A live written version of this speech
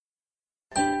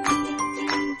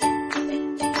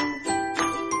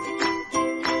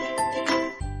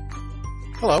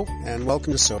Hello, and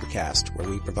welcome to Sobercast, where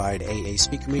we provide AA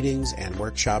speaker meetings and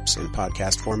workshops in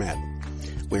podcast format.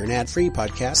 We're an ad-free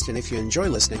podcast, and if you enjoy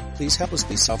listening, please help us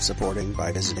be self-supporting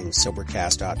by visiting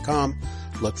Sobercast.com,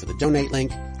 look for the donate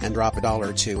link, and drop $1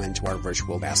 or $2 into our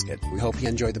virtual basket. We hope you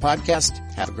enjoyed the podcast.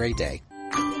 Have a great day.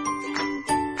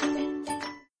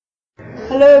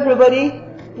 Hello, everybody.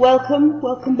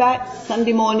 Welcome back.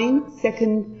 Sunday morning,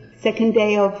 second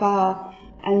day of our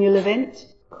annual event.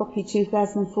 Copy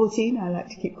 2014, I like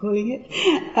to keep calling it.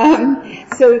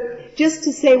 So just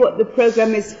to say what the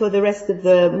program is for the rest of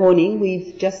the morning,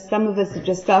 some of us have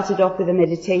just started off with a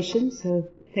meditation, so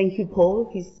thank you,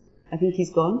 Paul. I think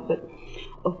he's gone,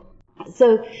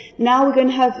 so now we're going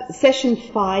to have session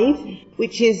 5,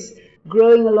 which is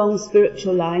growing along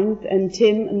spiritual lines, and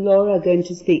Tim and Laura are going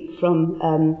to speak from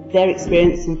their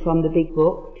experience and from the big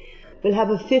book. We'll have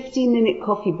a 15-minute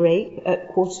coffee break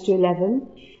at 10:45,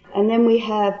 and then we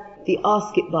have the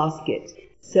Ask It basket.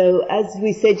 So as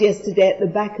we said yesterday, at the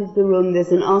back of the room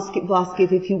there's an Ask It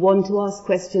basket. If you want to ask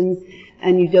questions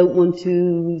and you don't want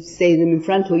to say them in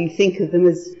front, or you think of them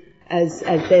as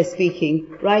they're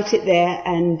speaking, write it there,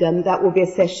 and that will be a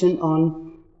session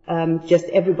on just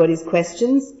everybody's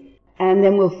questions. And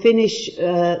then we'll finish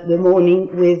the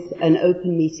morning with an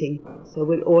open meeting. So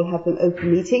we'll all have an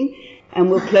open meeting,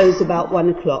 and we'll close about 1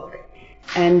 o'clock.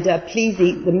 And please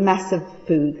eat the massive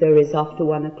food there is after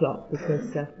 1 o'clock,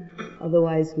 because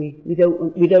otherwise we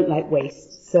don't like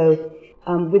waste. So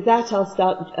with that, I'll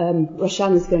start.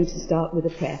 Roshana's going to start with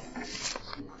a prayer.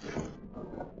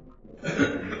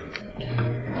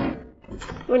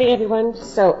 Morning, everyone.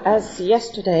 So as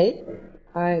yesterday,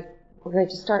 we're going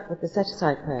to start with the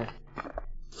set-aside prayer.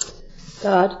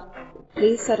 God,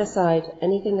 please set aside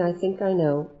anything I think I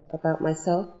know about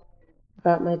myself,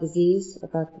 about my disease,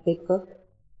 about the big book,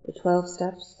 the 12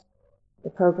 steps, the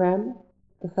program,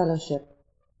 the fellowship,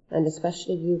 and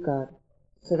especially you, God,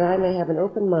 so that I may have an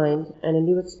open mind and a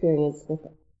new experience with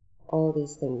all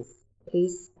these things.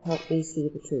 Please help me see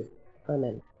the truth.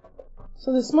 Amen.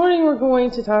 So this morning we're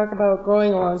going to talk about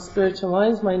growing along spiritual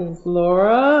lines. My name's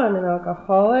Laura. I'm an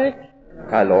alcoholic.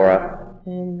 Hi, Laura.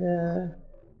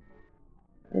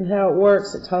 And how it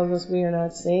works, it tells us we are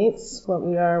not saints. What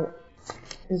we are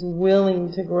is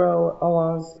willing to grow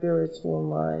along spiritual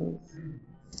lines.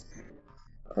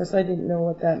 Of course, I didn't know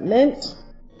what that meant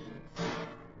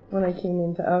when I came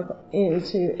into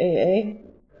AA.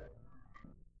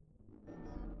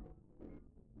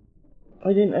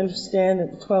 I didn't understand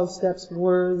that the 12 steps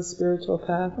were the spiritual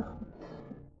path.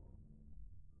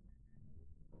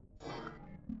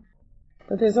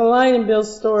 But there's a line in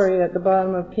Bill's story at the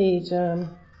bottom of page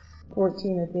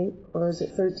 14, I think, or is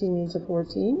it 13 into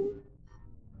 14?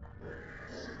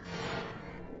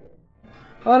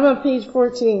 Bottom of page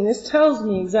 14. This tells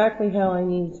me exactly how I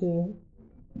need to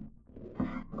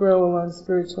grow along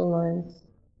spiritual lines.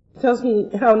 It tells me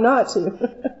how not to.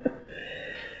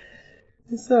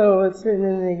 So it's written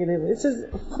in negative.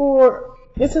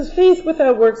 It says faith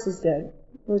without works is dead,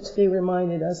 which they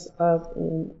reminded us of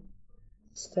in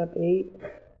step 8.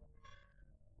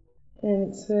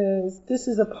 And it says, this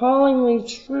is appallingly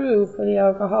true for the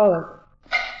alcoholic.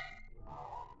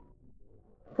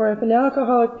 For if an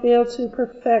alcoholic failed to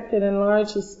perfect and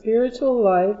enlarge his spiritual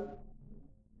life,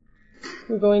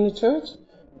 we're going to church?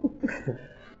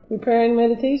 We prayer and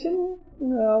meditation?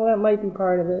 Well, that might be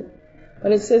part of it.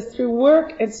 But it says, through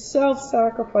work and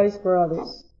self-sacrifice for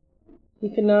others, he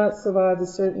cannot survive the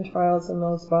certain trials and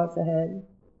low spots ahead.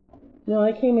 You know,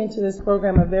 I came into this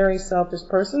program a very selfish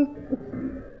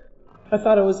person. I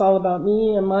thought it was all about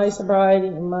me and my sobriety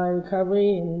and my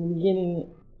recovery, and in the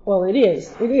beginning, well, it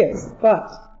is, but,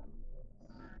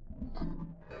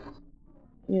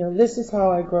 you know, this is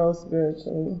how I grow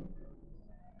spiritually.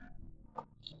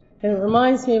 And it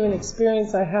reminds me of an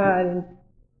experience I had in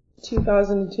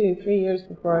 2002, 3 years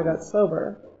before I got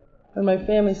sober, when my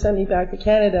family sent me back to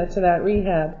Canada to that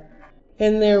rehab.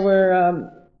 And there were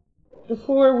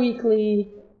 4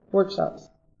 weekly workshops.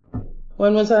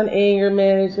 One was on anger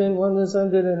management, one was on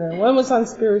one was on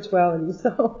spirituality.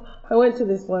 So I went to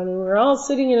this one, and we were all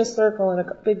sitting in a circle in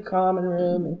a big common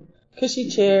room, and cushy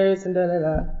chairs, and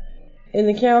And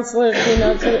the counselor came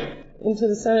out into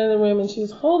the center of the room, and she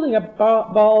was holding a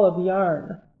ball of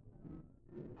yarn.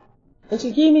 And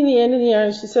she gave me the end of the yarn,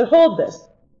 and she said, hold this.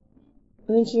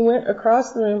 And then she went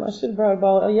across the room. I should have brought a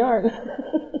ball of yarn.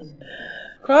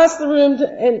 Across the room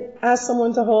and asked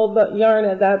someone to hold the yarn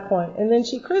at that point. And then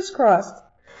she crisscrossed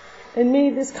and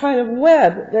made this kind of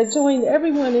web that joined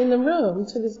everyone in the room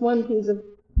to this one piece of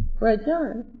red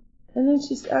yarn. And then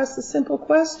she asked a simple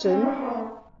question,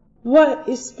 what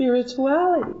is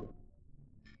spirituality?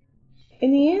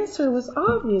 And the answer was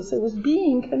obvious. It was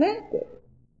being connected.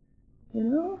 You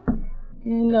know?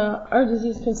 And our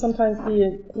disease can sometimes be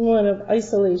one of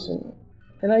isolation.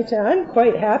 And I'm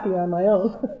quite happy on my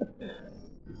own.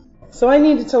 So I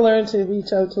needed to learn to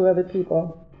reach out to other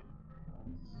people.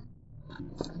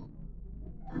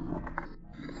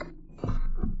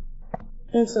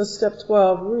 And so step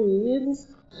 12 reads,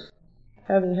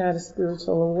 having had a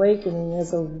spiritual awakening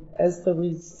as the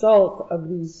result of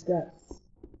these steps,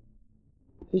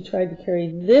 we tried to carry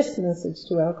this message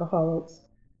to alcoholics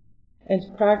and to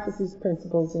practice these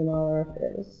principles in all our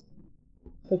affairs.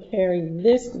 So carry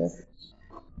this message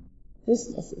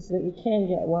that you can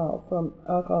get well from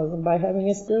alcoholism by having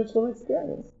a spiritual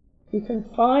experience. You can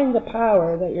find the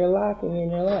power that you're lacking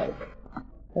in your life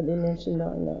that they mentioned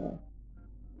on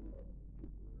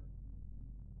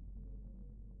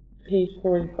page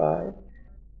 45.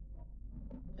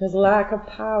 Because lack of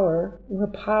power, we're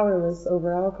powerless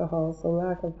over alcohol, so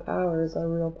lack of power is our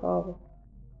real problem.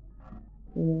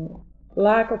 You know,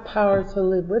 lack of power to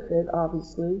live with it,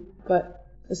 obviously, but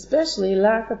especially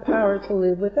lack of power to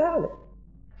live without it.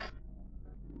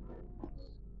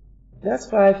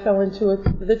 That's why I fell into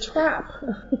the trap.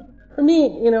 For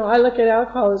me, you know, I look at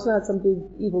alcohol as not some big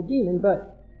evil demon,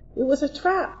 but it was a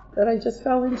trap that I just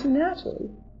fell into naturally,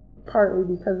 partly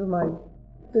because of my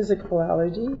physical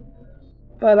allergy,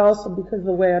 but also because of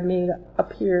the way I'm made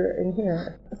up here and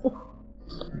here.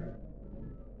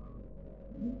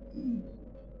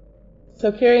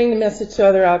 So carrying the message to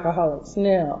other alcoholics.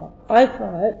 Now, I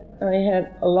thought I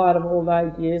had a lot of old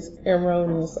ideas,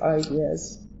 erroneous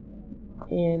ideas.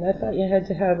 And I thought you had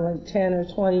to have like 10 or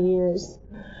 20 years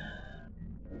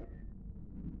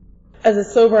as a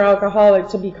sober alcoholic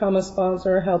to become a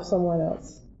sponsor or help someone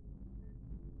else.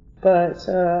 But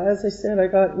as I said, I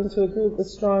got into a group with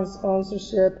strong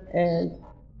sponsorship, and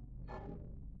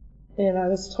I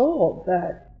was told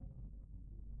that,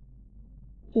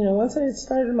 you know, once I had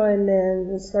started my amends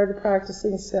and started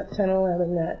practicing step 10 and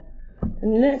 11, that the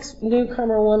next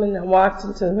newcomer woman that walked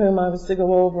into the room, I was to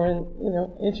go over and, you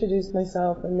know, introduce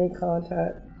myself and make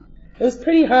contact. It was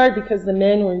pretty hard because the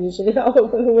men were usually all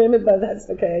over the women, but that's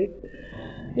okay.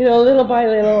 You know, little by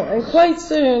little, and quite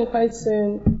soon,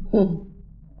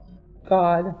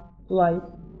 God, life,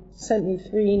 sent me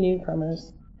 3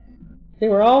 newcomers. They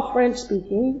were all French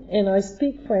speaking, and I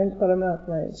speak French, but I'm not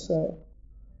French, so.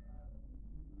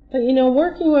 But, you know,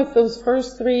 working with those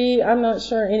first 3, I'm not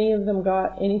sure any of them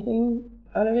got anything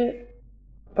out of it,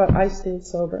 but I stayed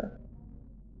sober.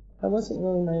 That wasn't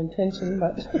really my intention,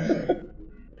 but.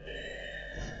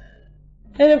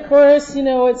 And of course, you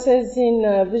know, it says in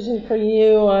Vision for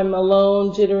You, I'm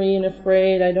alone, jittery, and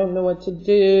afraid. I don't know what to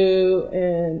do.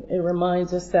 And it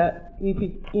reminds us that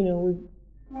we've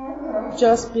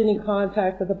just been in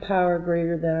contact with a power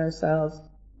greater than ourselves.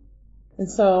 And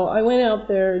so I went out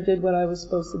there and did what I was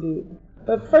supposed to do.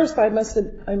 But first, I must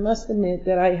admit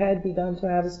that I had begun to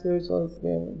have a spiritual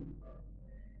experience.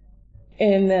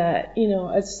 And that, you know,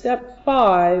 at step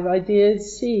 5, I did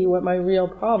see what my real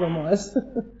problem was.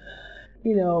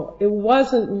 You know, it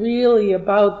wasn't really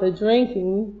about the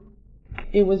drinking.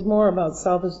 It was more about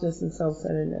selfishness and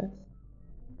self-centeredness.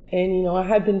 And, you know, I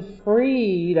had been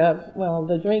freed of, well,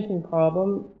 the drinking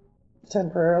problem,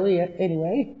 temporarily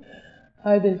anyway.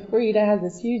 I'd been freed. I had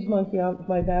this huge monkey off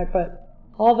my back, but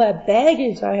all that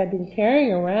baggage I had been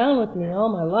carrying around with me all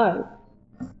my life,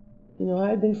 you know, I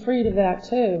had been freed of that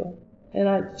too. And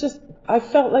I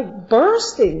felt like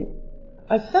bursting.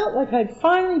 I felt like I'd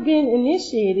finally been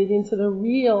initiated into the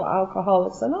real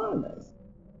Alcoholics Anonymous.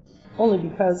 Only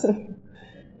because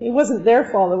it wasn't their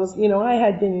fault. It was, you know, I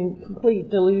had been in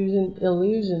complete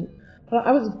illusion. But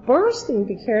I was bursting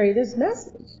to carry this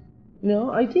message. You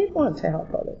know, I did want to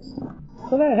help others.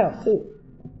 So that helped too.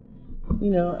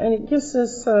 You know, and it gives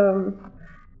us,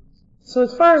 so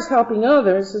as far as helping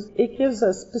others, it gives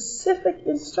us specific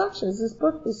instructions. This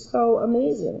book is so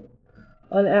amazing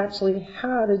on actually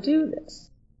how to do this,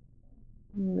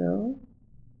 you know.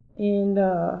 And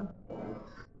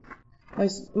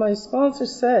my sponsor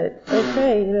said,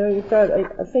 okay, you know, you've got,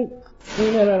 I think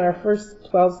we met on our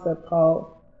first 12-step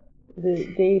call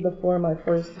the day before my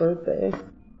first birthday.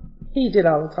 He did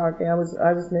all the talking. I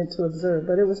was meant to observe,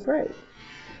 but it was great.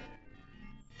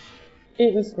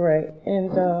 It was great.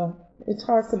 And it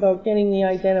talks about getting the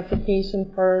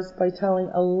identification first by telling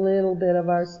a little bit of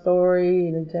our story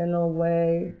in a general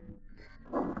way.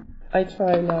 I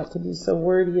try not to be so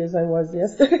wordy as I was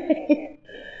yesterday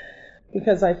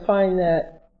because I find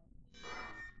that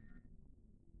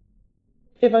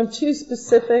if I'm too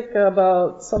specific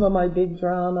about some of my big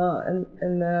drama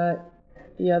and that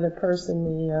the other person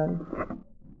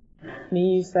may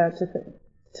use that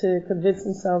to convince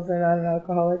themselves they're not an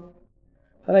alcoholic.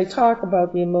 But I talk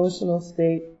about the emotional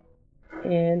state,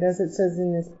 and as it says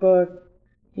in this book,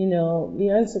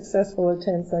 the unsuccessful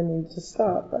attempts I need to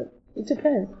stop, but it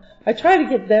depends. I try to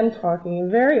get them talking, and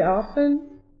very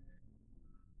often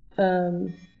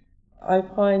I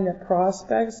find that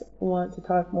prospects want to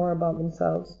talk more about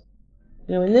themselves.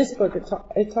 In this book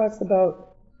it talks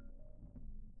about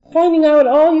finding out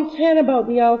all you can about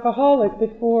the alcoholic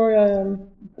before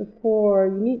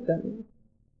you meet them.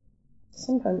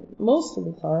 Sometimes, most of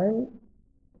the time,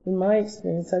 in my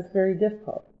experience, that's very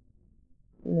difficult.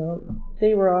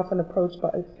 They were often approached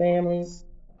by families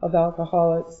of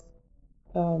alcoholics.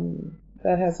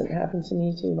 That hasn't happened to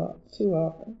me too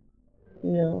often.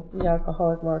 The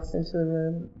alcoholic walks into the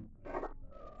room.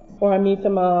 Or I meet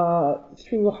them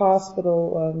through a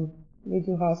hospital. We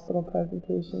do hospital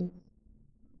presentations.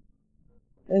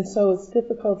 And so it's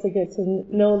difficult to get to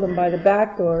know them by the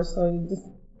back door, so you just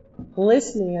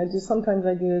listening. Sometimes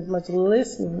I do as much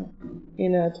listening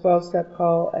in a 12-step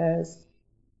call as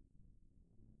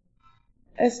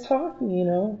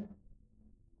talking,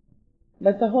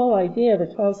 But the whole idea of a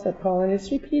 12-step call, and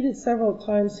it's repeated several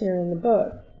times here in the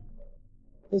book,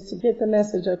 is to get the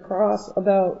message across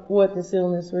about what this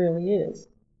illness really is.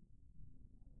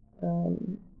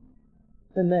 And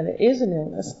that it is an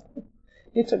illness.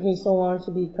 It took me so long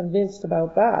to be convinced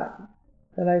about that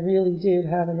I really did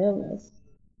have an illness.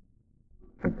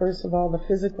 And first of all, the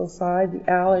physical side, the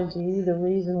allergy, the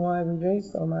reason why we drink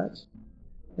so much.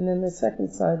 And then the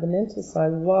second side, the mental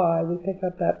side, why we pick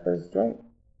up that first drink.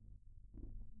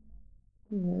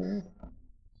 And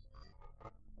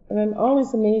I'm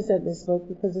always amazed at this book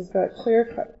because it's got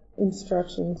clear-cut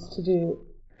instructions to do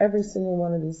every single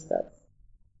one of these steps.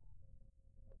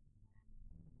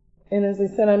 And as I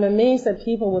said, I'm amazed at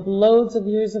people with loads of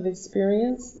years of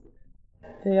experience.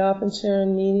 They often share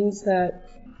in meetings that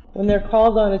when they're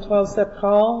called on a 12-step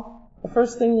call, the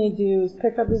first thing they do is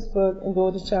pick up this book and go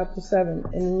to chapter 7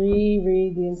 and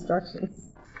reread the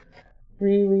instructions.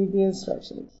 Reread the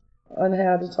instructions on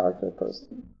how to talk to a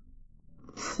person.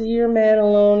 See your man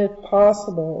alone if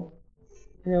possible,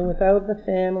 without the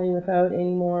family, without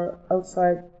any more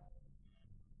outside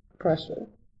pressure.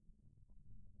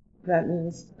 That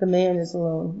means the man is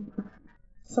alone.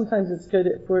 Sometimes it's good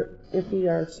if we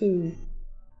are two.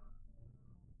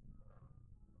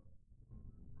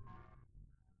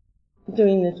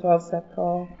 Doing the 12-step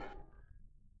call.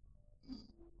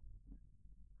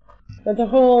 But the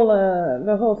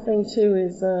whole thing too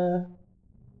is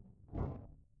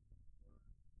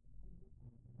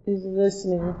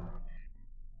listening.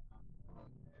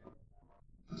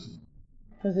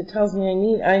 Because it tells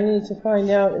me I need to find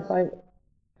out if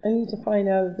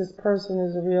this person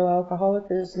is a real alcoholic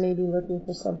or is maybe looking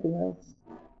for something else.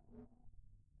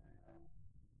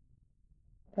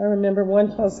 I remember one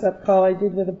 12-step call I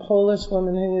did with a Polish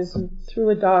woman who was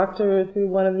through a doctor, through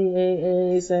one of the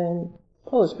AAs, and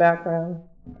Polish background.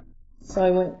 So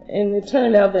I went, and it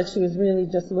turned out that she was really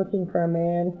just looking for a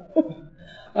man.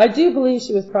 I do believe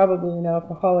she was probably an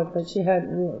alcoholic, but she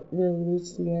hadn't really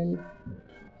reached the end.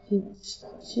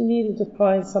 She needed to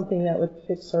find something that would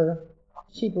fix her.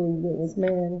 She believed it was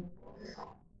man.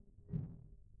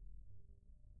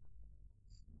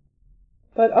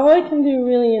 But all I can do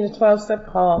really in a 12-step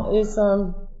call is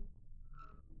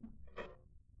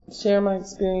share my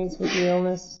experience with the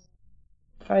illness,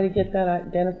 try to get that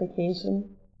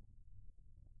identification.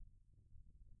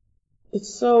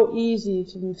 It's so easy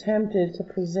to be tempted to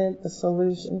present the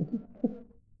solution.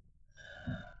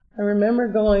 I remember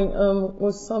going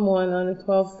with someone on a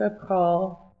 12-step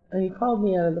call, and he called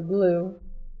me out of the blue.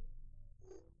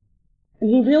 And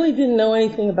he really didn't know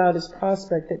anything about his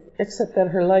prospect, except that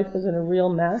her life was in a real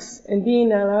mess. And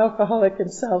being an alcoholic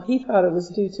himself, he thought it was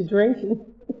due to drinking.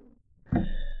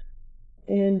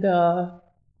 And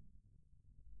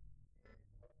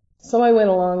so I went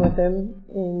along with him,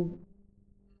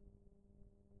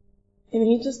 and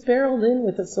he just barreled in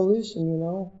with a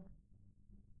solution,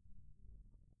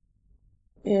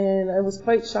 And I was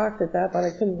quite shocked at that, but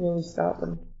I couldn't really stop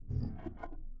him.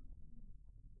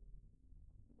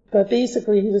 But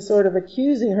basically, he was sort of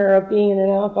accusing her of being an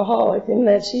alcoholic and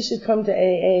that she should come to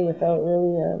AA without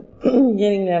really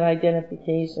getting that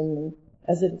identification,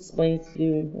 as it explains to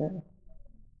you.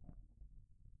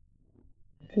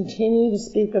 Continue to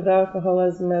speak of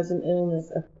alcoholism as an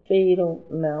illness, a fatal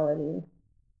malady.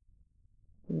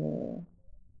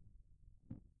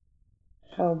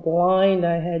 How blind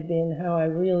I had been, how I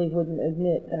really wouldn't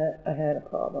admit that I had a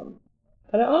problem.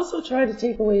 But I also try to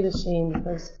take away the shame,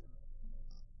 because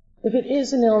if it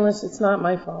is an illness, it's not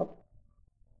my fault.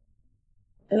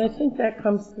 And I think that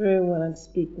comes through when I'm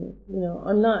speaking.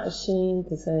 I'm not ashamed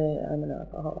to say I'm an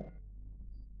alcoholic.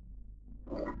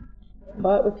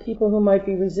 But with people who might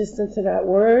be resistant to that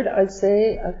word, I'd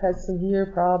say I've had severe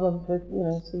problems with,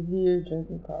 severe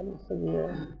drinking problems,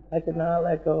 severe. I could not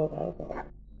let go of alcohol.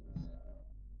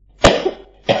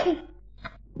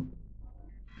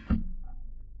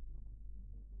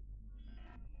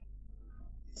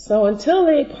 So until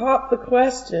they pop the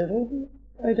question,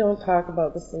 I don't talk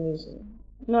about the solution.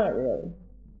 Not really.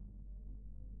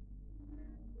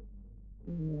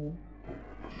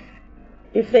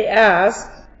 If they ask,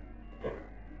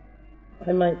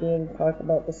 I might be able to talk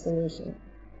about the solution.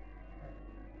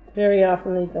 Very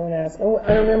often they don't ask. Oh,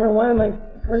 I remember one of my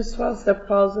first 12-step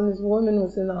calls, and this woman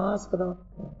was in the hospital.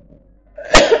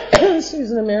 She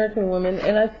was an American woman,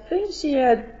 and I think she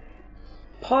had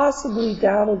possibly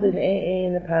dabbled in AA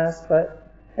in the past,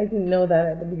 but I didn't know that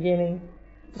at the beginning.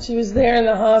 She was there in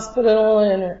the hospital,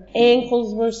 and her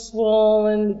ankles were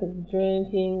swollen because of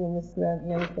drinking and this and that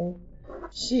and the other thing.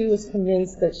 She was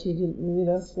convinced that she didn't need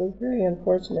us. It was very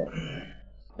unfortunate.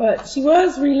 But she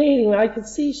was relating. I could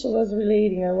see she was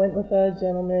relating. I went with a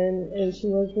gentleman, and she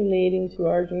was relating to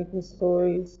our drinking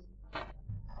stories,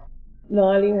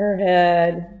 nodding her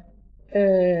head.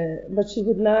 But she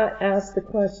would not ask the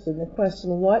question,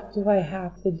 what do I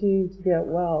have to do to get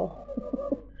well?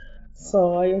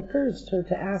 So I encouraged her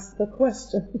to ask the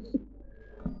question.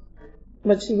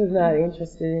 But she was not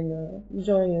interested in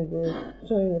joining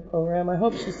the program. I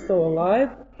hope she's still alive.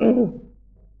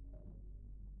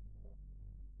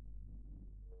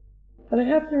 But I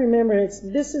have to remember,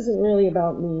 this isn't really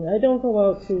about me. I don't go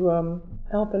out to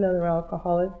help another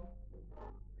alcoholic.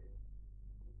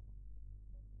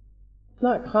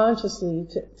 Not consciously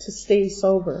to stay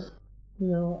sober.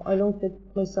 I don't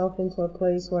get myself into a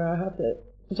place where I have to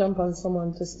jump on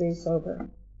someone to stay sober.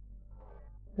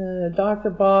 Dr.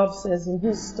 Bob says in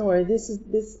his story,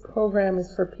 this program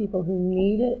is for people who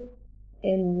need it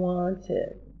and want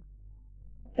it.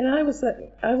 And I was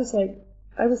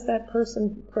that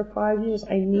person for 5 years.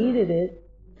 I needed it,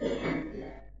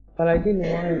 but I didn't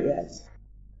want it yet.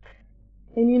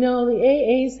 And the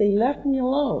AAs, they left me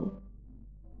alone.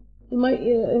 In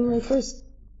my first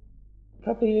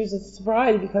couple of years of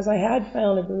sobriety, because I had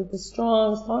found a group with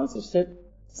strong sponsorship,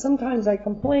 sometimes I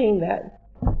complained that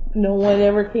no one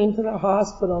ever came to the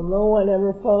hospital, no one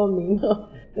ever phoned me,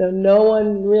 no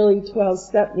one really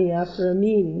 12-stepped me after a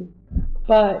meeting.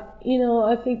 But,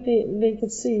 I think they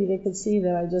could see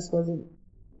that I just wasn't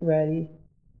ready.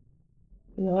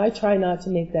 I try not to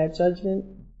make that judgment,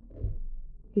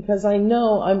 because I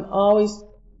know I'm always,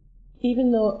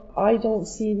 even though I don't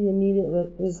see the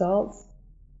immediate results,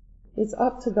 it's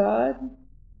up to God,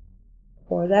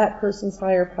 or that person's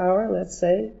higher power, let's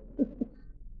say,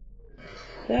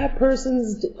 that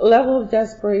person's level of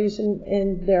desperation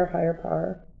and their higher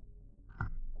power.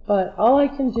 But all I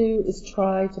can do is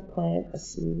try to plant a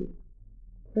seed.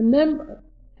 Remember,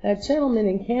 that gentleman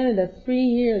in Canada 3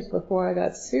 years before I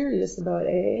got serious about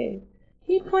AA,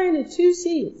 he planted 2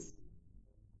 seeds.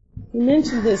 He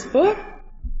mentioned this book,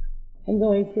 and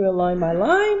going through it line by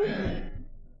line.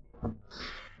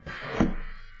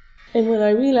 And when I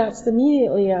relapsed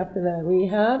immediately after that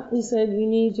rehab, he said, you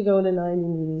need to go to 90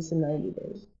 meetings in 90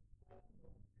 days.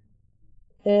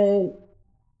 And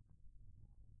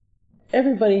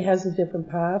everybody has a different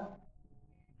path.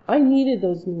 I needed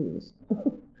those meetings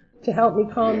to help me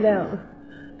calm down.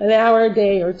 An hour a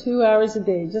day or 2 hours a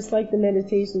day, just like the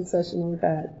meditation session we've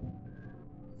had.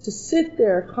 To sit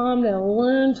there, calm down,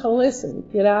 learn to listen,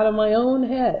 get out of my own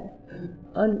head,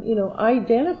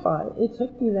 identify. It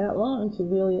took me that long to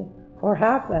really, or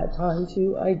half that time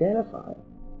to identify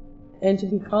and to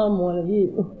become one of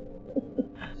you.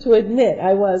 To admit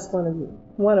I was one of you,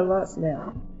 one of us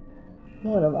now,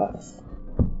 one of us.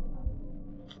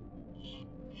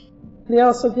 They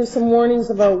also give some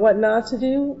warnings about what not to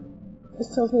do.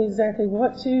 This tells me exactly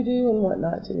what to do and what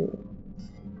not to do.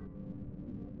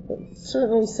 It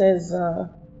certainly says,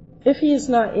 if he is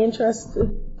not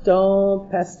interested, don't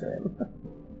pester him.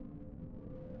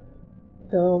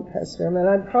 Don't pester him. And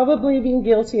I've probably been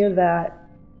guilty of that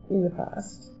in the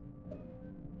past.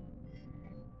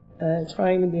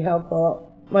 Trying to be helpful.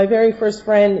 My very first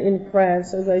friend in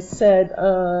France, as I said,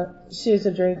 she was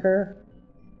a drinker.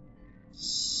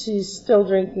 She's still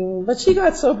drinking, but she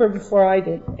got sober before I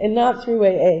did, and not through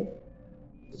AA.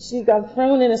 She got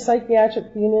thrown in a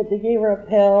psychiatric unit. They gave her a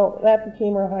pill. That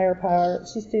became her higher power.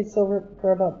 She stayed sober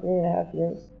for about 3.5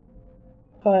 years.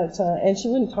 But, and she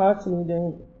wouldn't talk to me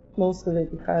during most of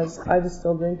it because I was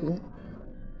still drinking,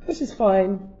 which is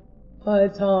fine.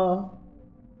 But,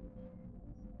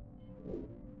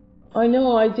 I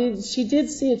know she did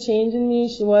see a change in me.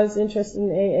 She was interested in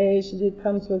AA. She did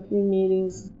come to a few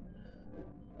meetings.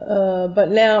 But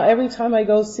now every time I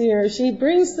go see her, she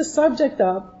brings the subject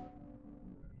up.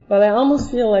 But I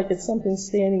almost feel like it's something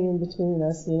standing in between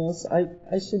us, you know. So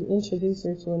I should introduce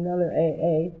her to another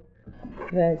AA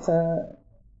that,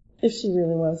 if she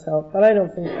really wants help. But I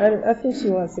think she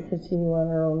wants to continue on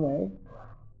her own way.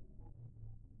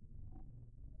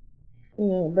 You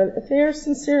know, but if they're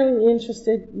sincerely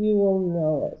interested, you will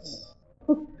know it.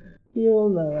 You will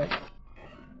know it.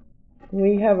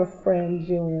 We have a friend,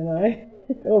 Julie and I,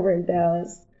 over in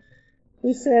Dallas,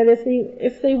 who said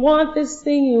if they want this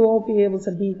thing, you won't be able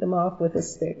to beat them off with a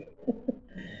stick.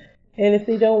 And if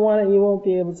they don't want it, you won't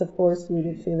be able to force feed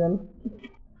it to them.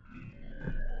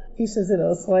 He says it in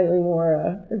a slightly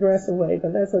more aggressive way,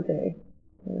 but that's okay.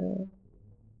 Yeah.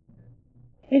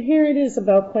 And here it is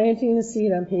about planting the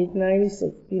seed on page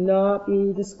 96. Do not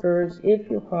be discouraged if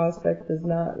your prospect does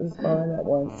not respond at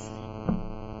once.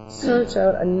 Search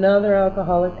out another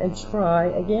alcoholic and try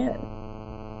again.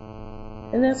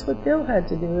 And that's what Bill had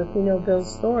to do. If you know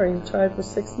Bill's story, he tried for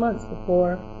 6 months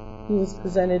before he was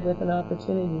presented with an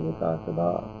opportunity with Dr.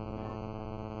 Bob.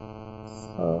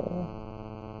 So,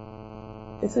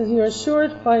 it says, you are sure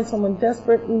to find someone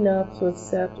desperate enough to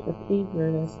accept with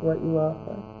eagerness what you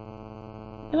offer.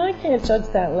 And I can't judge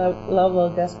that level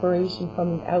of desperation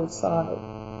from the outside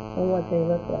and what they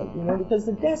look like, you know, because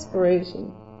the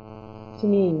desperation, to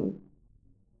me,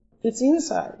 it's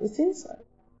inside. It's inside.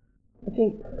 I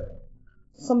think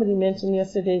somebody mentioned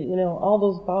yesterday, you know, all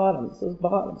those bottoms.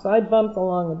 I bumped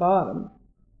along the bottom,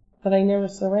 but I never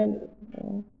surrendered, you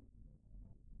know.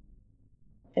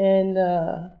 And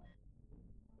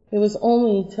it was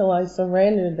only till I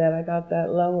surrendered that I got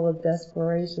that level of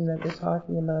desperation that they're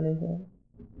talking about in here.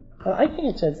 But I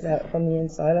can't judge that from the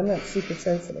inside. I'm not super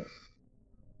sensitive.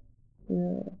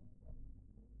 Yeah.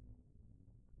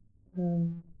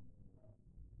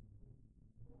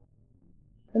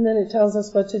 And then it tells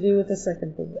us what to do with the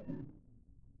second visit.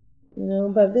 You know,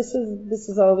 but this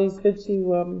is always good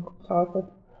to talk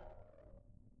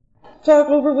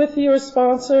over with your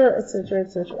sponsor, etc.,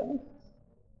 etc.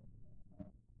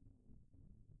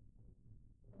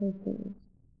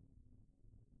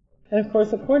 And of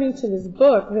course, according to this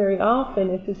book, very often,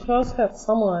 if you just have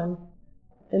someone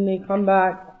and they come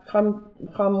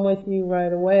with you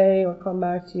right away or come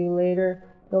back to you later,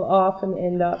 they'll often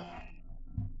end up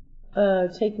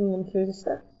taking them through the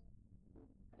steps.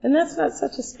 And that's not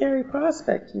such a scary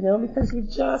prospect, you know, because you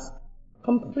just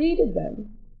completed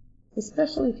them.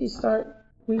 Especially if you start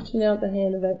reaching out the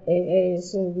hand of AA as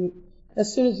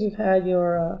soon as you've had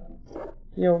your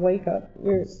wake up,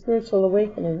 your spiritual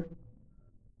awakening.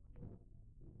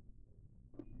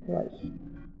 Right.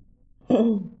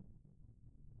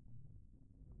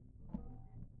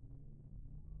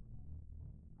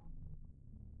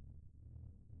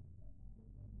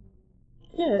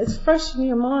 Yeah, it's fresh in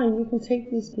your mind. You can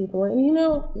take these people. And you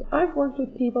know, I've worked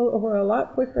with people who are a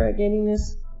lot quicker at getting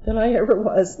this than I ever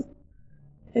was.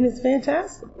 And it's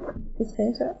fantastic. It's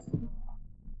fantastic.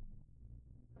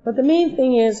 But the main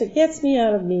thing is, it gets me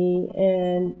out of me,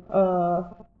 and,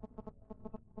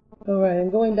 alright, I'm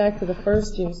going back to the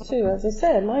first years too. As I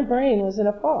said, my brain was in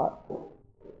a fog.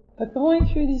 But going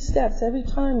through these steps every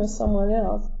time with someone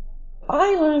else,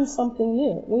 I learned something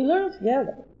new. We learn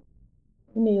together.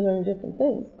 We may learn different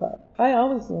things, but I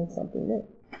always learn something new.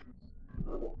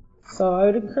 So I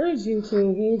would encourage you to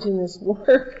engage in this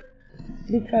work,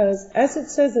 because as it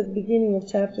says at the beginning of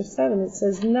chapter 7, it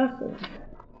says nothing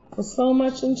will so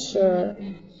much ensure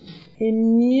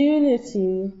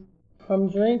immunity from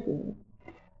drinking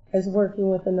as working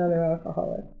with another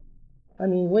alcoholic. I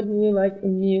mean, wouldn't you like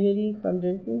immunity from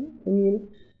drinking?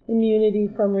 Immunity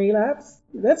from relapse?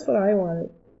 That's what I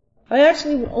wanted. I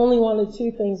actually only wanted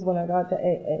two things when I got to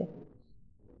AA.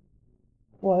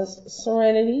 Was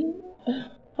serenity.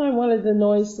 I wanted the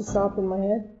noise to stop in my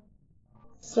head.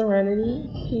 Serenity,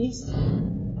 peace,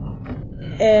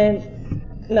 and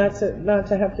not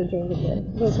to have to drink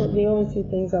again. Those were the only two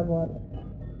things I wanted.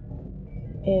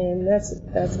 And that's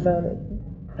about it.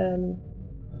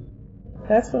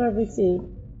 That's what I've received.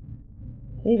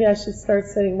 Maybe I should start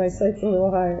setting my sights a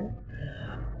little higher.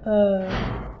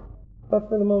 But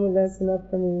for the moment, that's enough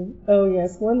for me. Oh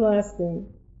yes, one last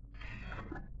thing.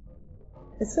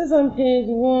 It says on page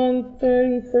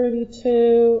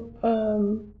 132,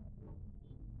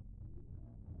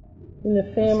 in the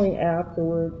family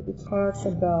afterwards, it talks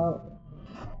about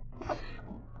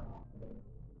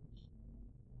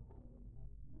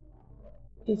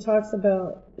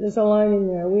there's a line in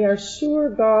there, we are sure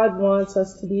God wants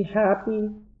us to be happy,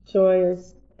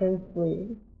 joyous, and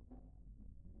free.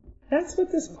 That's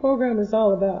what this program is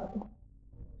all about.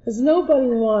 Because nobody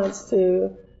wants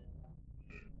to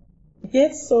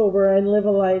get sober and live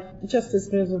a life just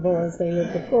as miserable as they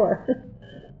lived before.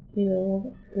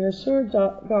 We're sure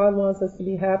God wants us to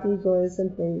be happy, joyous,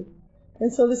 and free.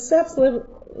 And so the steps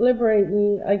liberate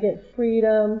me. I get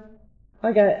freedom.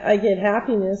 I get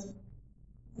happiness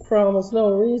for almost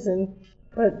no reason.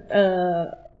 But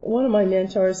one of my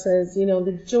mentors says,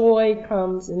 the joy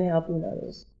comes in helping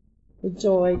others. The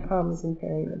joy comes in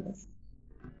caring for us.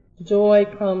 The joy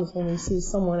comes when we see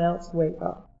someone else wake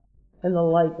up and the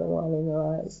light go on in their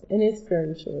eyes. And it's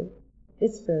very true.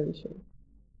 It's very true.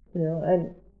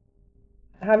 And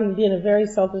having been a very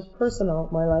selfish person all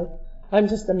of my life, I'm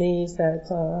just amazed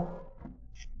that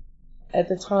at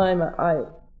the time I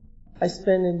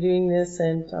spent in doing this,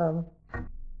 and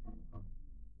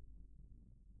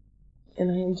I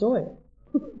enjoy it.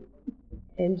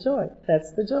 Enjoy.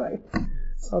 That's the joy.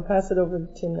 So I'll pass it over to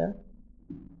Tim now.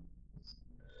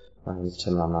 My name is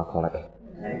Tim, and I'm an alcoholic.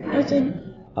 Hi,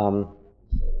 Tim.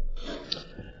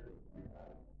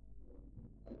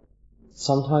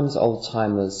 Sometimes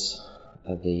old-timers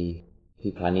are the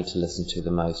people I need to listen to the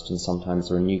most, and sometimes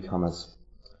there are newcomers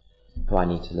who I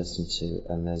need to listen to.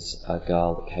 And there's a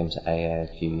girl that came to AA a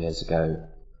few years ago.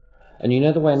 And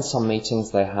the way in some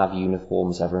meetings they have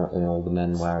uniforms, all the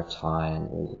men wear a tie and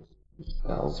all the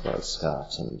girls wear a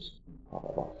skirt and blah,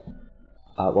 blah, blah.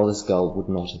 Well, this girl would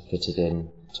not have fitted in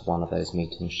to one of those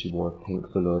meetings. She wore a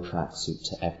pink velour tracksuit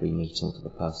to every meeting for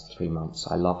the first 3 months.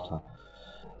 I loved her.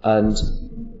 And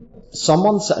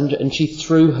someone said, and she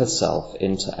threw herself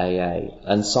into AA,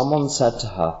 and someone said to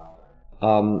her,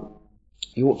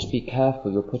 you ought to be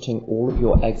careful, you're putting all of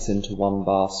your eggs into one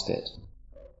basket.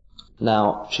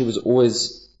 Now, she was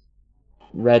always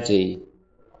ready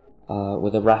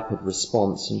with a rapid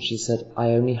response, and she said,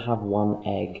 I only have one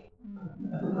egg.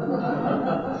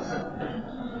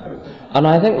 And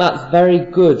I think that's very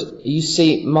good. You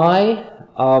see,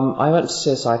 I went to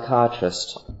see a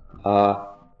psychiatrist,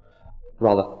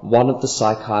 one of the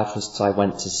psychiatrists I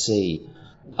went to see,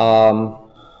 when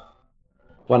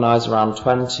I was around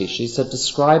 20. She said,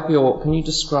 can you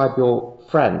describe your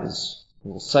friends,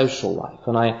 your social life?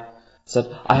 And I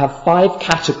said, I have 5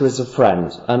 categories of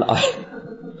friends, and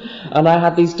I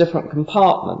had these different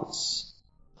compartments,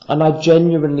 and I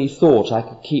genuinely thought I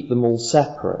could keep them all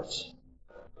separate.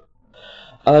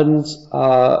 And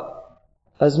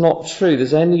that's not true.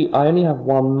 I only have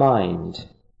one mind.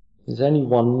 There's only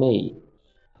one me.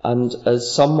 And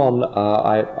as someone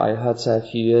I heard say a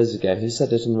few years ago, he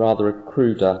said it in rather a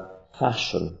cruder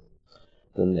fashion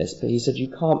than this, but he said you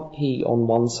can't pee on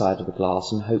one side of the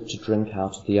glass and hope to drink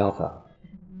out of the other.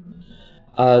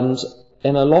 And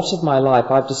in a lot of my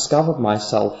life, I've discovered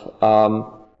myself,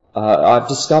 I've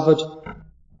discovered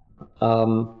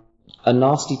a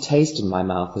nasty taste in my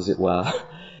mouth, as it were,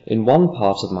 in one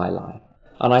part of my life,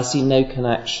 and I see no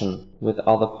connection with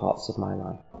other parts of my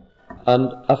life.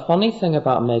 And a funny thing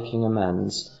about making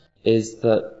amends is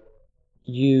that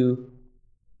you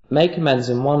make amends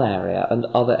in one area and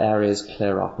other areas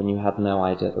clear up, and you had no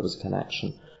idea there was a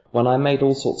connection. When I made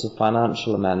all sorts of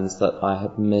financial amends that I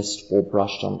had missed or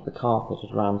brushed under the carpet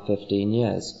at around 15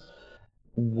 years,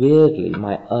 weirdly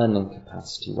my earning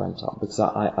capacity went up, because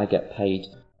I get paid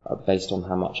based on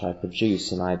how much I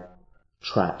produce, and I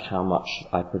track how much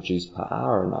I produce per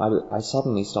hour, and I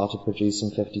suddenly started producing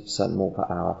 50% more per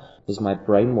hour because my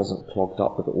brain wasn't clogged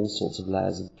up with all sorts of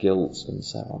layers of guilt and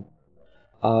so on.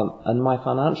 And my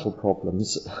financial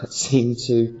problems seemed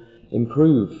to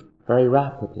improve very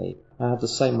rapidly. I had the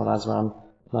same when I was around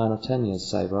 9 or 10 years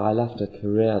sober. I left a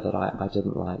career that I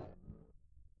didn't like.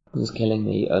 It was killing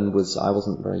me, and I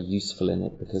wasn't very useful in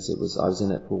it because I was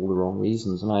in it for all the wrong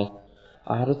reasons, and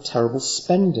I had a terrible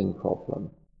spending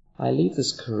problem. I leave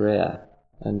this career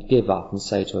and give up and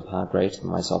say to a power greater than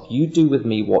myself, you do with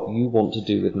me what you want to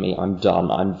do with me, I'm done.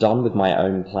 I'm done with my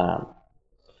own plan.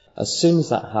 As soon as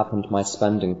that happened, my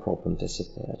spending problem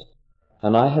disappeared.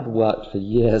 And I had worked for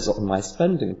years on my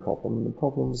spending problem, and the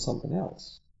problem was something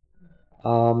else.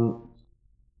 And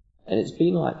it's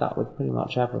been like that with pretty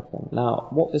much everything. Now,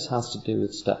 what this has to do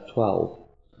with step 12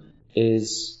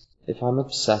 is if I'm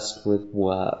obsessed with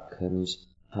work and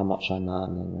how much I'm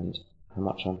earning and how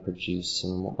much I'm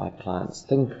producing and what my clients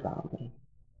think about me,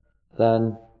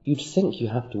 then you'd think you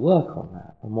have to work on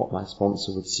that. And what my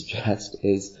sponsor would suggest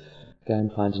is go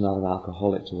and find another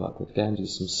alcoholic to work with, go and do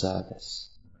some service.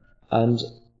 And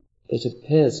it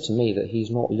appears to me that he's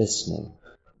not listening.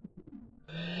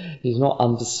 He's not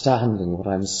understanding what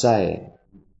I'm saying.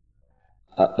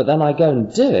 But then I go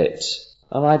and do it,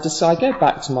 and I go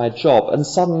back to my job, and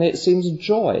suddenly it seems a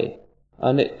joy.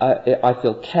 And I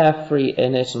feel carefree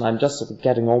in it, and I'm just sort of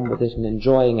getting on with it and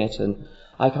enjoying it, and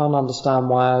I can't understand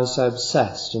why I was so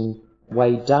obsessed and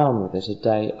weighed down with it a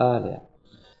day earlier.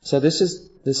 So this is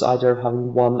this idea of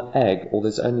having one egg, or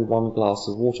there's only one glass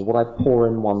of water. What I pour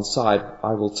in one side,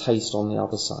 I will taste on the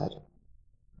other side.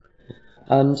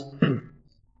 And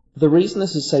the reason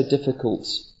this is so difficult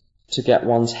to get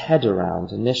one's head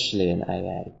around initially in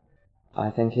AA, I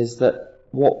think, is that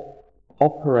what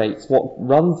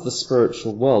runs the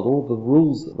spiritual world, all the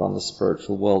rules that run the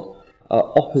spiritual world,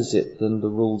 are opposite than the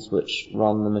rules which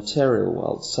run the material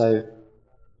world. So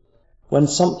when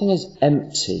something is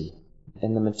empty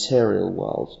in the material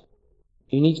world,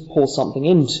 you need to pour something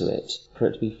into it for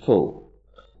it to be full.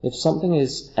 If something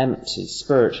is empty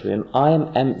spiritually, and I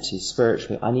am empty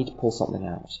spiritually, I need to pour something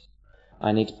out.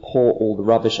 I need to pour all the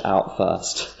rubbish out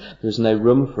first. There's no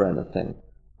room for anything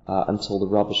until the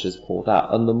rubbish is poured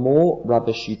out. And the more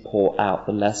rubbish you pour out,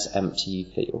 the less empty you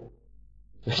feel,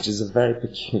 which is a very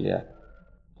peculiar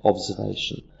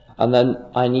observation. And then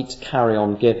I need to carry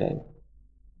on giving.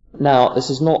 Now, this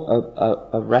is not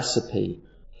a recipe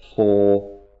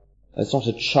it's not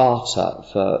a charter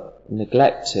for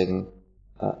neglecting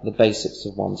the basics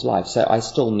of one's life. So I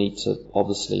still need to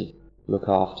obviously look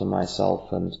after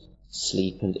myself and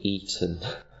sleep and eat and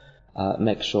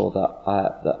make sure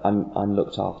that I'm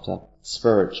looked after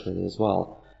spiritually as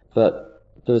well. But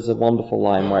there's a wonderful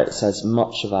line where it says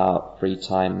much of our free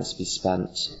time must be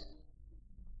spent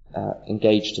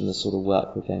engaged in the sort of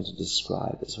work we're going to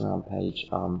describe. It's around page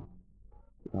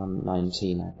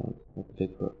 19, I think, of the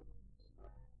big book.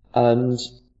 And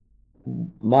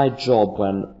my job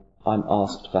when I'm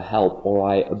asked for help or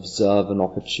I observe an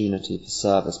opportunity for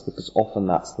service, because often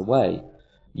that's the way,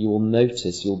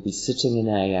 you'll be sitting in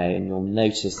AA and you'll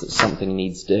notice that something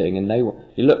needs doing, and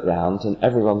you look round and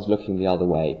everyone's looking the other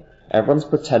way. Everyone's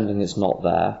pretending it's not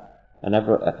there, and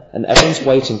everyone's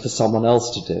waiting for someone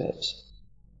else to do it.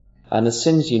 And as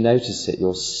soon as you notice it,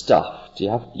 you're stuffed.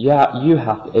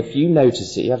 If you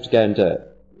notice it, you have to go and do it.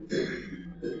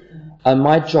 And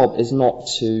my job is not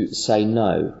to say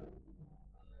no.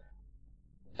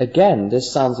 Again,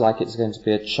 this sounds like it's going to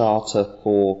be a charter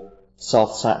for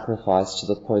self-sacrifice to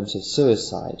the point of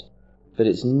suicide, but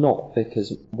it's not,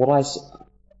 because what I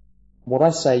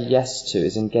say yes to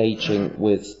is engaging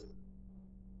with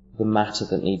the matter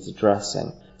that needs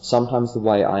addressing. Sometimes the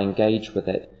way I engage with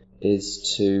it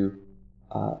is to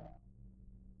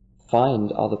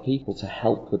find other people to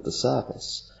help with the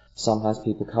service. Sometimes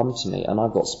people come to me, and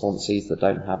I've got sponsees that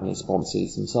don't have any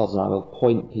sponsees themselves, and I will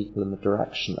point people in the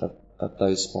direction of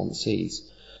those sponsees.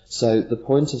 So the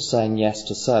point of saying yes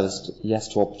to service, yes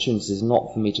to opportunities, is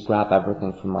not for me to grab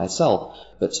everything from myself,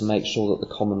 but to make sure that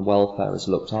the common welfare is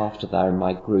looked after there in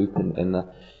my group and in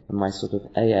my sort of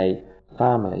AA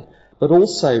family. But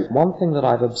also, one thing that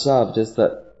I've observed is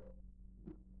that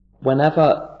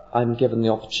whenever I'm given the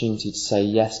opportunity to say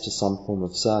yes to some form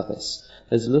of service,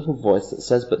 there's a little voice that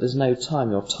says, but there's no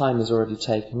time, your time is already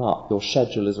taken up, your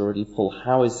schedule is already full,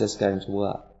 how is this going to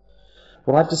work?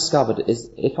 What I've discovered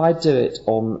is if I do it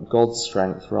on God's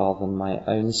strength rather than my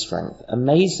own strength,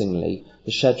 amazingly,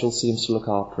 the schedule seems to look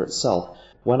after itself.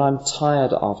 When I'm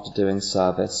tired after doing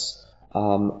service,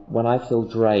 when I feel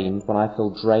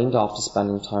drained after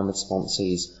spending time with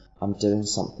sponsees, I'm doing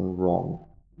something wrong.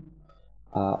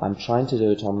 I'm trying to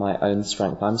do it on my own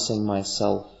strength. I'm seeing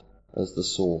myself as the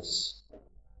source.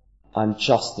 I'm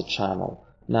just the channel.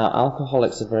 Now,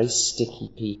 alcoholics are very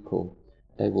sticky people.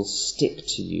 They will stick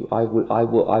to you. I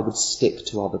would stick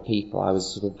to other people. I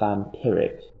was sort of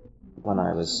vampiric when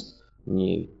I was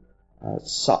new.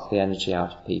 Suck the energy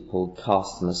out of people,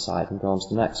 cast them aside, and go on to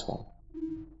the next one.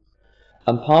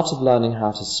 And part of learning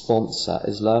how to sponsor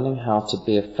is learning how to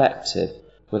be effective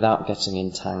without getting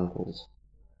entangled.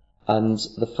 And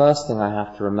the first thing I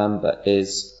have to remember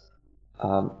is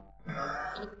I'm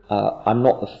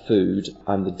not the food,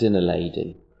 I'm the dinner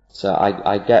lady. So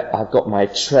I've got my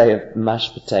tray of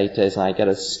mashed potatoes and I get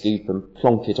a scoop and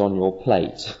plonk it on your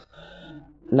plate.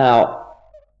 Now,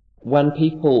 when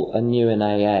people are new in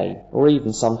AA, or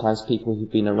even sometimes people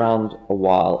who've been around a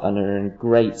while and are in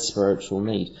great spiritual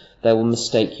need, they will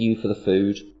mistake you for the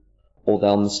food, or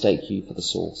they'll mistake you for the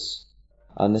source.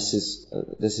 And this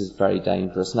is very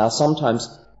dangerous. Now, sometimes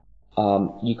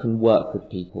you can work with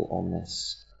people on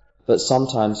this. But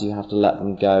sometimes you have to let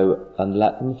them go and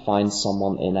let them find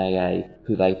someone in AA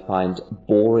who they find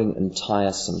boring and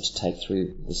tiresome to take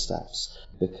through the steps,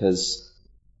 because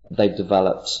they've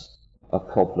developed a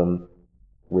problem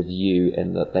with you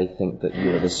in that they think that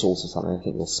you're the source of something, they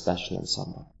think you're special in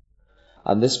some way.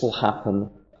 And this will happen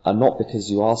And not because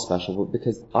you are special, but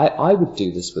because I would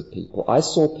do this with people. I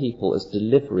saw people as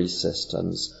delivery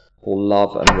systems for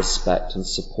love and respect and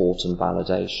support and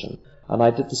validation. And I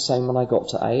did the same when I got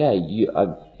to AA.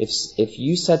 If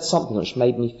you said something which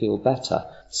made me feel better,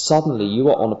 suddenly you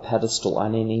were on a pedestal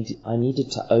and I needed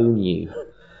to own you.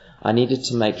 I needed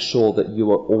to make sure that you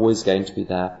were always going to be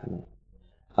there for me.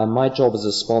 And my job as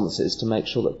a sponsor is to make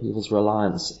sure that people's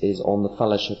reliance is on the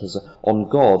fellowship on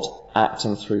God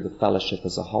acting through the fellowship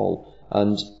as a whole.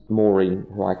 And Maureen,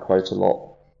 who I quote a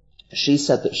lot, she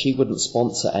said that she wouldn't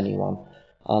sponsor anyone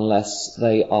unless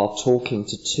they are talking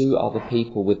to 2 other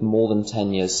people with more than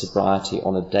 10 years sobriety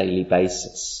on a daily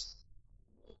basis.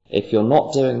 If you're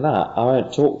not doing that, I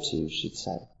won't talk to you, she'd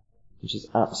say. Which is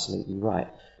absolutely right.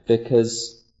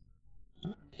 Because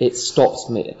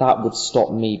that would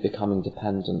stop me becoming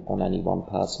dependent on any one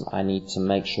person. I need to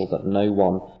make sure that no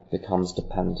one becomes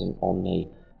dependent on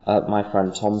me. My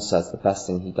friend Tom says the best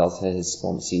thing he does for his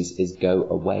sponsees is go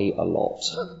away a lot.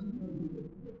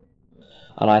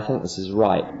 And I think this is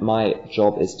right. My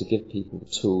job is to give people the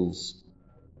tools,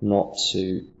 not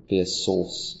to be a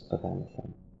source of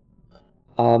anything.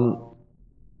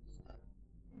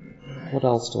 What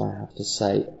else do I have to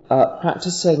say?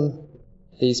 Practicing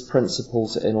these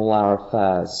principles in all our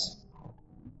affairs.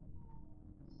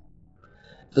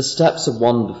 The steps are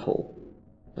wonderful.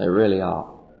 They really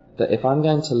are. But if I'm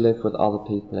going to live with other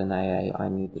people in AA, I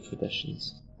need the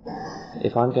traditions.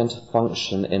 If I'm going to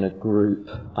function in a group,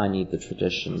 I need the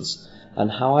traditions. And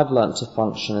how I've learnt to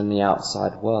function in the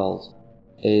outside world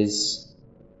is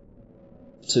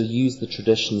to use the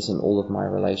traditions in all of my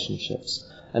relationships.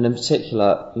 And in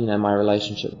particular, my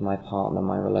relationship with my partner,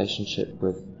 my relationship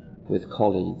with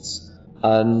colleagues.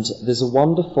 And there's a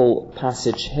wonderful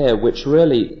passage here which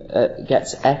really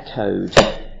gets echoed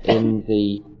in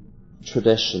the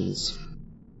traditions.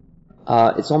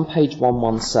 It's on page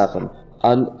 117.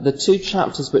 And the two of the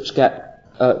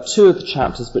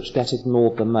chapters which get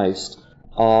ignored the most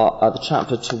are the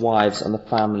chapter to wives and the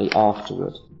family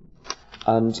afterward.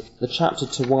 And the chapter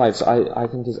to wives I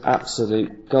think is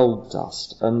absolute gold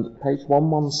dust. And page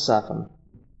 117.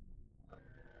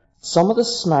 Some of the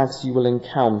snags you will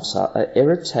encounter are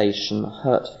irritation,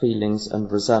 hurt feelings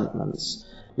and resentments.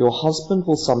 Your husband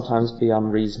will sometimes be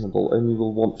unreasonable and you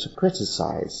will want to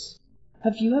criticize.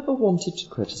 Have you ever wanted to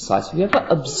criticize? Have you ever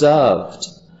observed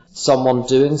someone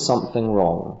doing something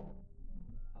wrong?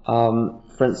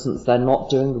 For instance, they're not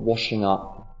doing the washing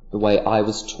up the way I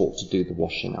was taught to do the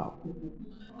washing up.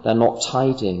 They're not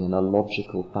tidying in a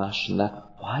logical fashion. Why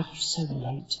are you so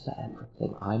late for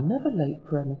everything? I'm never late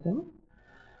for anything.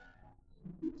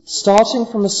 Starting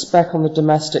from a speck on the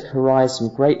domestic horizon,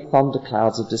 great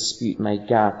thunderclouds of dispute may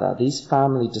gather. These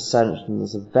family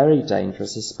dissensions are very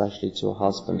dangerous, especially to a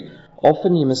husband.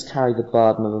 Often you must carry the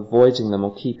burden of avoiding them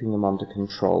or keeping them under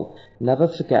control. Never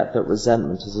forget that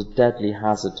resentment is a deadly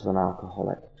hazard to an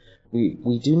alcoholic.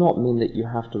 We do not mean that you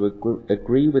have to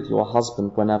agree with your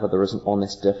husband whenever there is an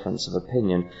honest difference of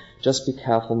opinion. Just be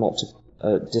careful not to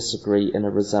disagree in a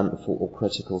resentful or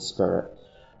critical spirit.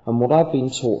 And what I've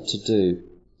been taught to do,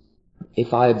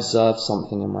 if I observe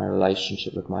something in my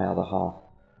relationship with my other half,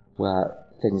 where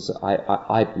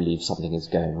I believe something is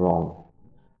going wrong,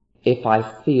 if I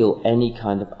feel any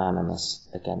kind of animus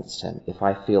against him, if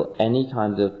I feel any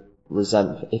kind of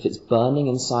resentment, if it's burning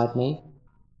inside me,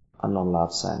 I'm not allowed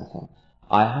to say anything.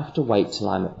 I have to wait till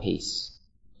I'm at peace.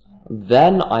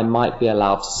 Then I might be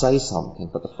allowed to say something,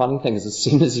 but the funny thing is, as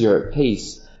soon as you're at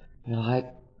peace, you're like,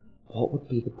 what would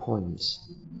be the point?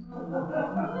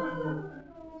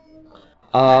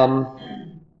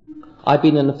 I've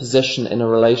been in a position in a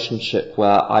relationship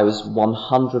where I was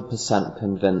 100%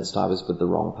 convinced I was with the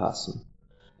wrong person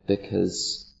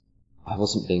because I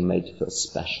wasn't being made to feel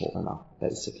special enough.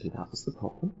 Basically, that was the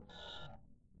problem.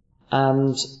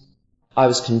 And I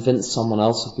was convinced someone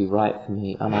else would be right for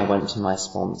me, and I went to my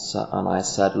sponsor and I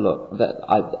said, look,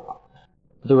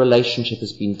 the relationship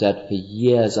has been dead for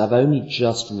years. I've only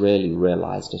just really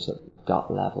realized it at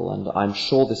gut level, and I'm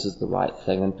sure this is the right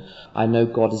thing, and I know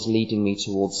God is leading me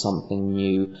towards something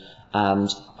new, and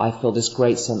I feel this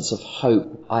great sense of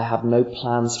hope. I have no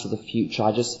plans for the future.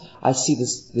 I see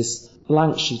this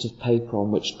blank sheet of paper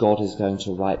on which God is going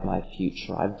to write my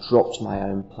future. I've dropped my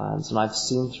own plans, and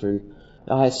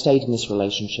I stayed in this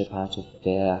relationship out of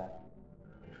fear.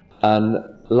 And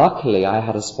luckily I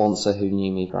had a sponsor who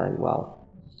knew me very well.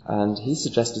 And he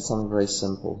suggested something very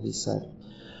simple. He said,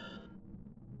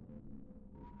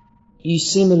 you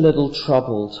seem a little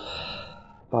troubled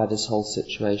by this whole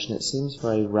situation. It seems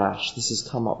very rash. This has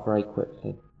come up very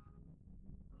quickly.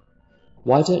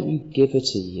 Why don't you give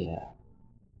it a year?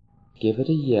 Give it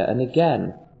a year. And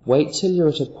again, Wait till you're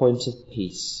at a point of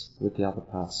peace with the other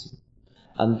person.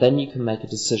 And then you can make a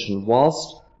decision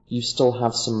whilst you still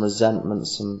have some resentment,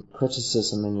 some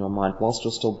criticism in your mind, whilst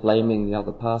you're still blaming the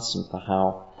other person for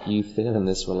how you feel in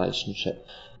this relationship.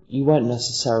 You won't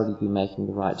necessarily be making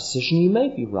the right decision. You may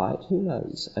be right, who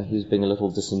knows? And he was being a little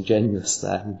disingenuous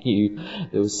there and knew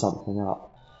there was something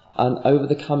up. And over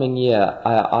the coming year,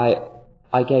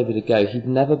 I gave it a go. He'd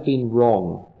never been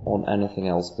wrong on anything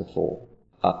else before.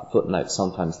 Footnote,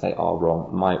 sometimes they are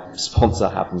wrong. My sponsor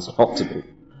happens not to be.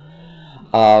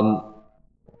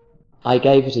 I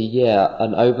gave it a year,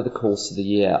 and over the course of the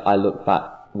year, I looked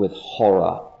back with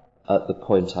horror at the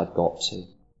point I'd got to.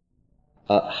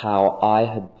 At how I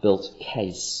had built a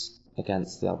case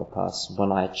against the other person.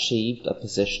 When I achieved a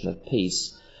position of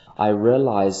peace, I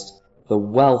realized the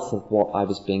wealth of what I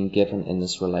was being given in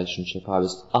this relationship. I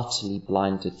was utterly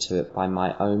blinded to it by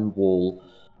my own wall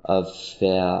of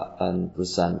fear and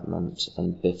resentment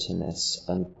and bitterness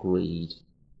and greed.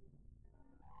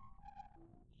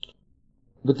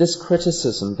 With this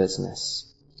criticism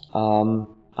business, I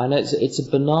know it's a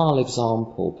banal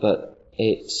example, but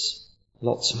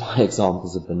lots of my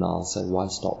examples are banal, so why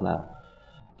stop now?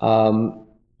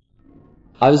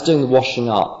 I was doing the washing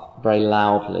up very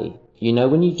loudly. You know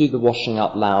when you do the washing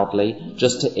up loudly,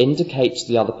 just to indicate to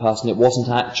the other person it wasn't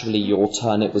actually your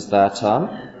turn, it was their turn?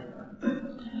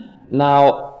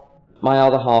 Now, my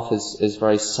other half is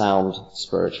very sound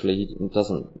spiritually. He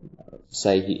doesn't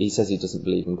say, he says he doesn't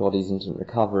believe in God, he's into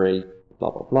recovery,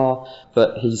 blah, blah, blah,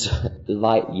 but he's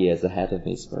light years ahead of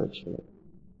me spiritually.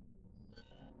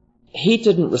 He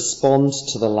didn't respond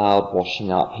to the loud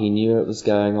washing up. He knew it was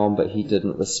going on, but he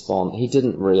didn't respond. He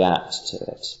didn't react to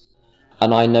it.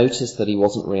 And I noticed that he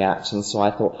wasn't reacting, so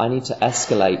I thought, I need to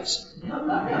escalate.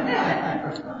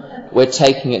 We're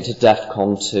taking it to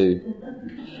DEFCON 2.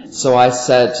 So I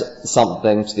said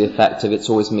something to the effect of, it's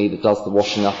always me that does the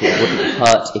washing up, it wouldn't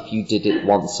hurt if you did it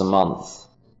once a month.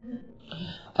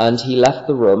 And he left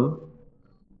the room,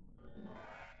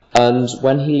 and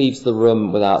when he leaves the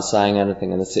room without saying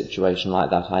anything in a situation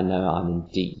like that, I know I'm in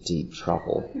deep, deep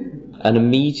trouble. And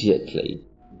immediately,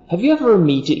 have you ever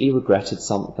immediately regretted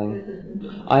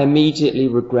something? I immediately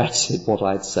regretted what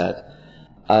I'd said.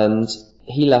 And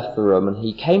he left the room and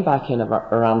he came back in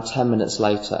around 10 minutes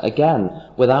later. Again,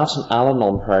 without an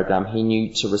Al-Anon program, he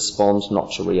knew to respond,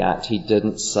 not to react. He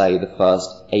didn't say the first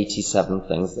 87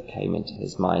 things that came into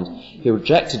his mind. He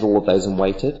rejected all of those and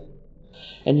waited.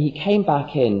 And he came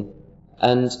back in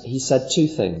and he said two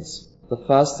things. The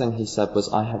first thing he said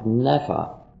was, I have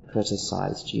never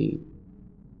criticized you.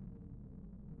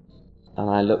 And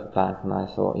I looked back and I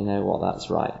thought, you know what, that's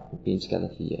right. We've been together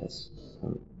for years.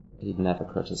 And he'd never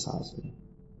criticized me.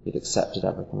 He'd accepted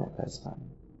everything at face value.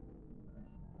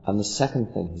 And the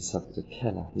second thing he said was a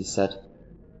killer. He said,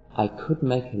 I could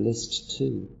make a list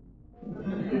too.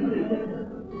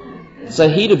 So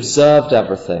he'd observed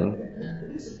everything,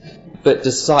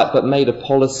 but made a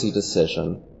policy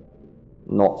decision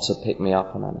not to pick me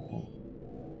up on anything.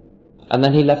 And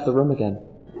then he left the room again.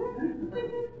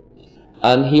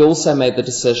 And he also made the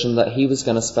decision that he was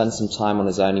going to spend some time on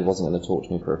his own. He wasn't going to talk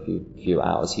to me for a few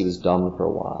hours. He was done for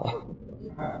a while.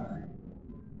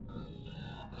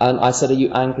 And I said, are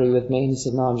you angry with me? And he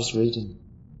said, no, I'm just reading.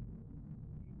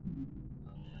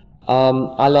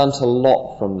 I learnt a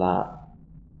lot from that.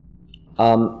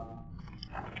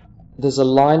 There's a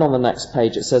line on the next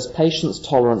page. It says, patience,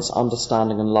 tolerance,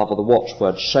 understanding, and love are the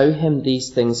watchwords. Show him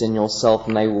these things in yourself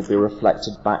and they will be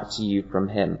reflected back to you from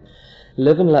him.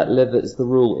 Live and let live is the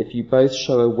rule. If you both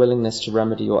show a willingness to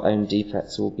remedy your own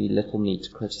defects, there will be little need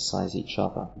to criticize each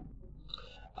other.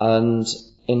 And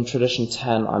in Tradition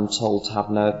 10, I'm told to have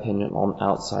no opinion on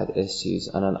outside issues,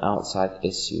 and an outside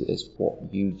issue is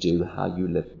what you do, how you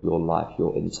live your life,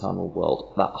 your internal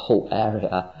world. That whole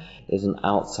area is an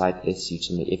outside issue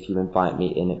to me. If you invite me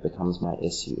in, it becomes my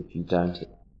issue. If you don't,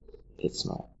 it's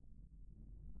not.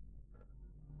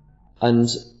 And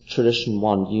Tradition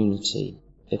 1, unity.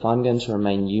 If I'm going to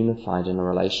remain unified in a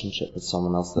relationship with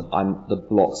someone else, the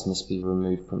blocks must be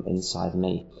removed from inside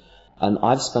me. And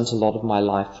I've spent a lot of my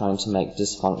life trying to make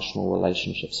dysfunctional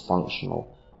relationships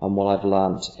functional. And what I've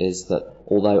learnt is that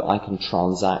although I can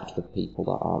transact with people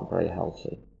that aren't very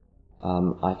healthy,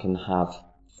 I can have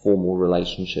formal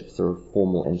relationships through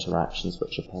formal interactions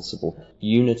which are possible.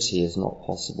 Unity is not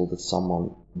possible with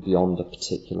someone beyond a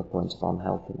particular point of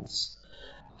unhealthiness.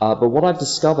 But what I've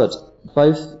discovered,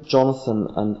 both Jonathan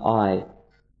and I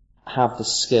have the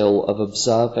skill of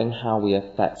observing how we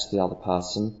affect the other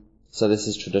person. So this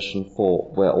is Tradition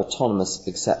 4. We're autonomous,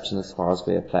 except in as far as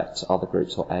we affect other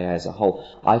groups or AA as a whole.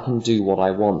 I can do what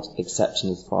I want, except in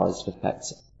as far as it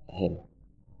affects him.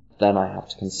 then I have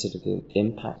to consider the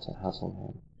impact it has on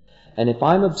him. And if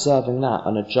I'm observing that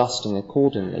and adjusting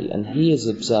accordingly, and he is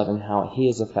observing how he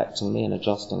is affecting me and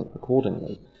adjusting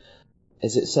accordingly,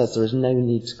 as it says, there is no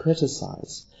need to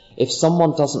criticize. If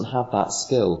someone doesn't have that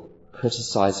skill,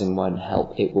 criticizing won't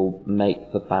help. It will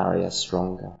make the barrier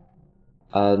stronger.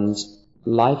 And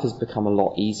life has become a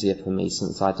lot easier for me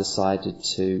since I decided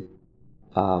to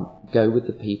go with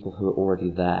the people who are already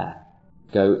there,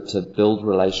 go to build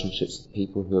relationships with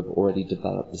people who have already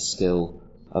developed the skill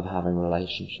of having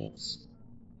relationships.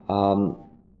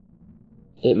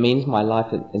 It means my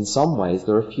life, in some ways,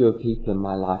 there are fewer people in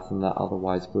my life than there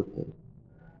otherwise would be,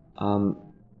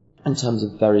 in terms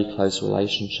of very close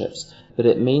relationships. But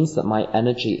it means that my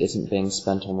energy isn't being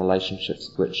spent on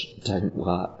relationships which don't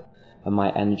work, and my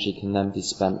energy can then be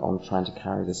spent on trying to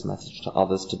carry this message to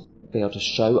others, to be able to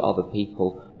show other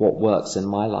people what works in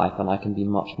my life, and I can be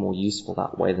much more useful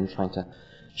that way than trying to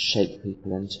shape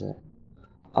people into it.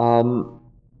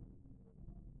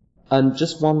 And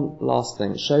just one last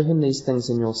thing. Show him these things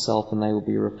in yourself and they will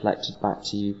be reflected back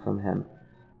to you from him.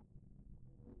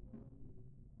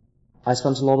 I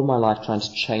spent a lot of my life trying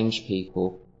to change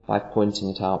people by pointing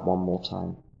it out one more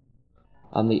time.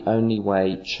 And the only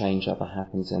way change ever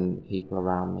happens in the people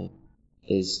around me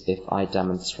is if I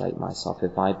demonstrate myself,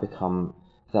 if I become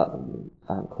that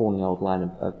corny old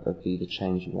line of be the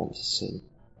change you want to see.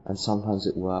 And sometimes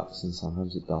it works and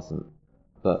sometimes it doesn't.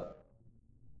 But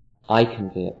I can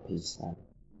be at peace then.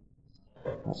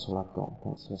 That's all I've got.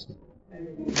 Thanks for listening.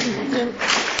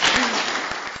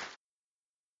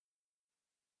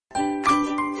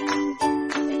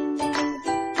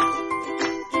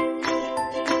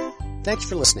 Thanks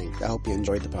for listening. I hope you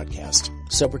enjoyed the podcast.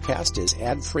 Sobercast is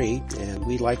ad-free, and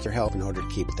we'd like your help in order to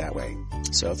keep it that way.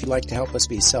 So if you'd like to help us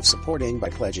be self-supporting by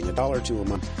pledging $1 or $2 a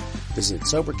month, visit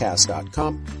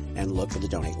Sobercast.com and look for the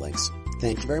donate links.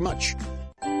 Thank you very much.